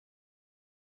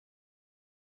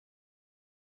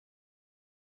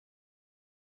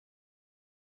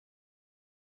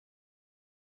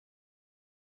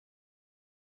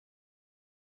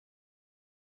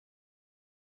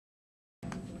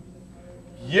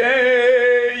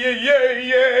Yay, yay, yay,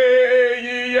 yay,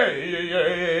 yay,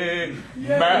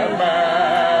 yay, math,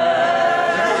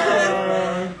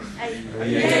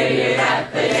 Yay,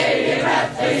 math, yay,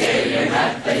 math, yay,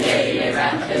 math, yay,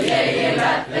 math, yay,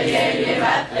 math, yay,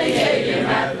 math, yay,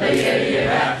 math, yay,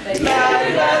 math,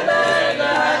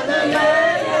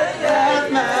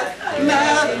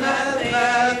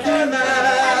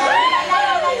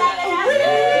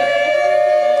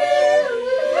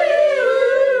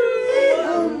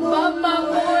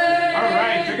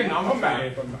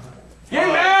 Yay,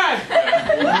 math!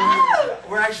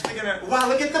 We're actually gonna, wow,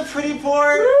 look at the pretty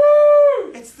board.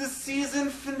 Woo! It's the season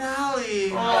finale.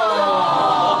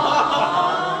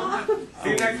 See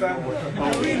you next time.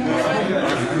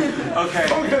 Okay,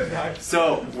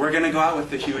 so we're gonna go out with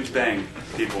the huge bang,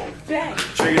 people. Bang.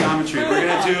 Trigonometry. We're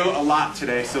gonna do a lot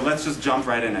today, so let's just jump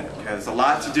right in it. Okay, there's a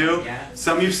lot to do.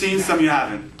 Some you've seen, some you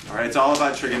haven't. All right, it's all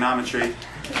about trigonometry.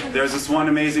 There's this one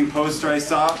amazing poster I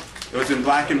saw. It was in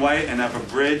black and white and of a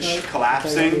bridge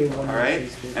collapsing, all right?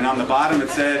 And on the bottom it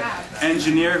said,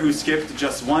 engineer who skipped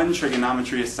just one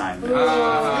trigonometry assignment. Okay?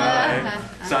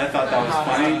 So I thought that was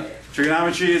funny.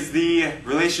 Trigonometry is the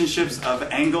relationships of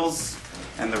angles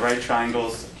and the right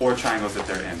triangles or triangles that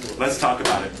they're in. Let's talk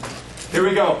about it. Here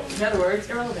we go. In other words,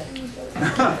 irrelevant.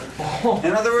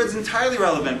 In other words, entirely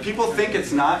relevant. People think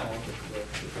it's not.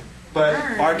 But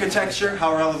architecture,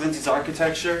 how relevant is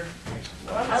architecture?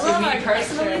 I love me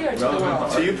personally or to the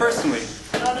world? To you personally.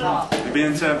 Not at all. You've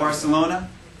been to Barcelona?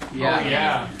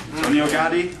 Yeah. Antonio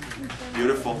Gaudi?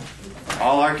 Beautiful.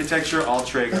 All architecture, all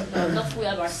trig.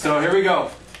 So here we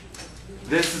go.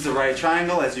 This is a right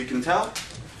triangle, as you can tell.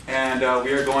 And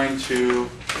we are going to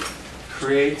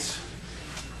create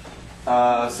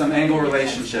some angle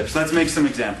relationships. Let's make some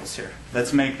examples here.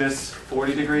 Let's make this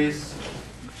 40 degrees.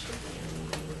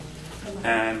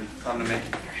 And I'm going to make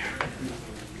it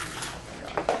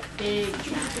Big.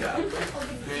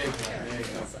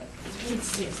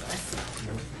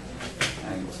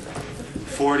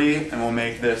 40, and we'll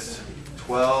make this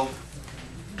 12x,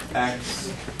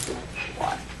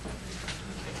 y.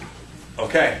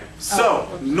 Okay, so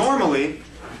normally,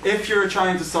 if you're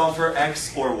trying to solve for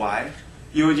x or y,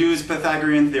 you would use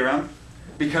Pythagorean theorem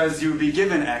because you would be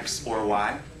given x or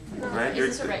y. Right?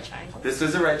 Is this a right triangle? This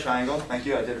is a right triangle. Thank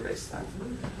you, I did erase that.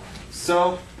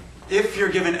 So, if you're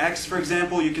given x, for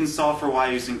example, you can solve for y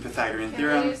using Pythagorean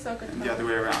theorem and the other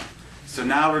way around. So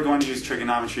now we're going to use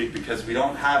trigonometry because we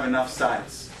don't have enough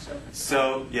sides.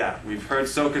 So, yeah, we've heard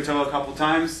SOHCAHTOA a couple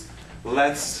times.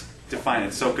 Let's define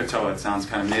it. SOHCAHTOA, it sounds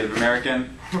kind of Native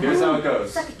American. Here's how it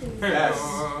goes.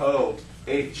 S-O-H-C-A-H-T-O-A.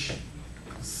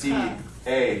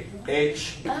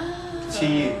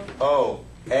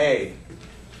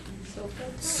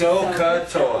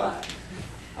 SOHCAHTOA.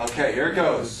 Okay, here it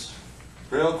goes.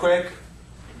 Real quick.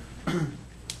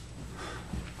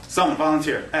 Someone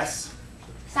volunteer. S.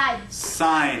 Side.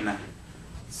 Sine.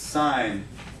 Sine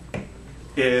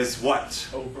is what?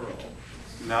 Overall.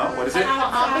 No, what is it?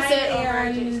 Opposite over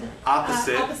adjacent.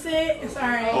 Opposite. Opposite,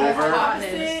 sorry. Over.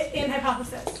 Opposite in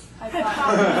hypothesis.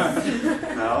 Hypothesis.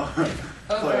 No.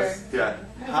 Close. Yeah.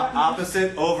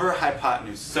 Opposite over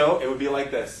hypotenuse. So it would be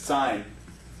like this. Sine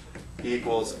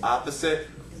equals opposite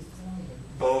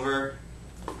over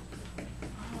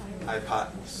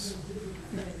hypotenuse.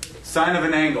 Sine of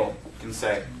an angle, you can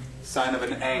say. Sine of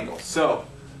an angle. So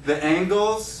the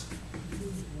angles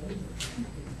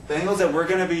that we're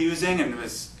going to be using and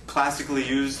is classically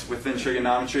used within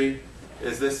trigonometry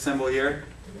is this symbol here.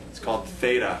 It's called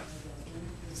theta.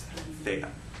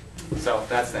 Theta. So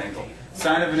that's the angle.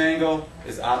 Sine of an angle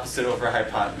is opposite over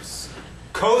hypotenuse.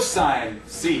 Cosine,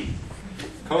 C.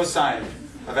 Cosine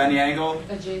of any angle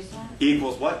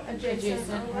equals what? Adjacent.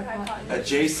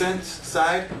 Adjacent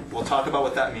side. We'll talk about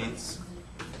what that means.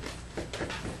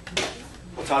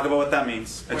 We'll talk about what that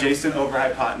means. Adjacent over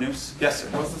hypotenuse. Yes, sir.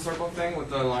 What's the circle thing with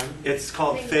the line? It's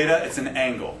called theta. It's an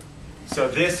angle. So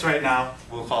this right now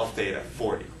we'll call theta,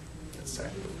 40. Let's say.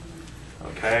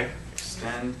 Okay.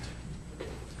 Extend.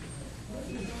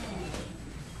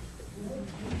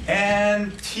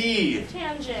 And T.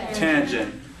 Tangent.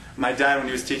 Tangent. My dad, when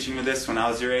he was teaching me this when I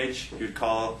was your age, he would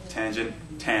call tangent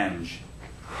tang.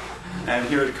 And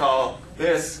he would call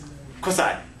this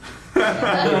cosine.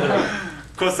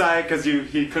 Cosine, because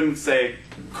he couldn't say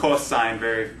cosine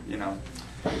very, you know.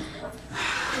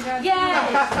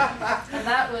 Yes! And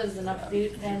that was an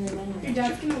upbeat and Your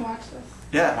dad's gonna watch this.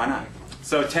 Yeah, why not?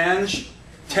 So tang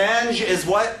is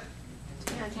what?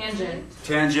 Tangent.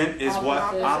 Tangent is what?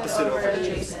 Opposite over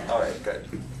adjacent. All right, good.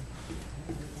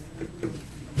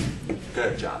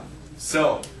 Good job.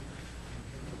 So,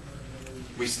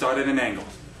 we start at an angle,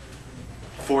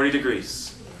 40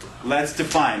 degrees. let's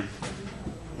define.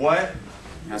 What,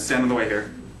 now stand in the way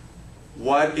here.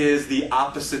 What is the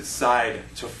opposite side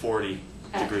to 40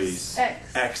 degrees?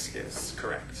 X. X is,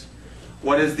 correct.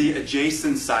 What is the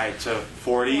adjacent side to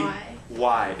 40? Y.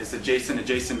 Y is adjacent.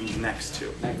 Adjacent means next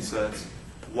to. So that's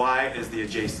Y is the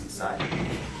adjacent side.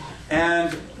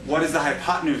 And what is the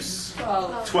hypotenuse?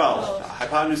 12. The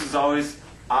hypotenuse is always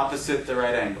opposite the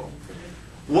right angle.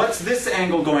 What's this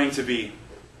angle going to be?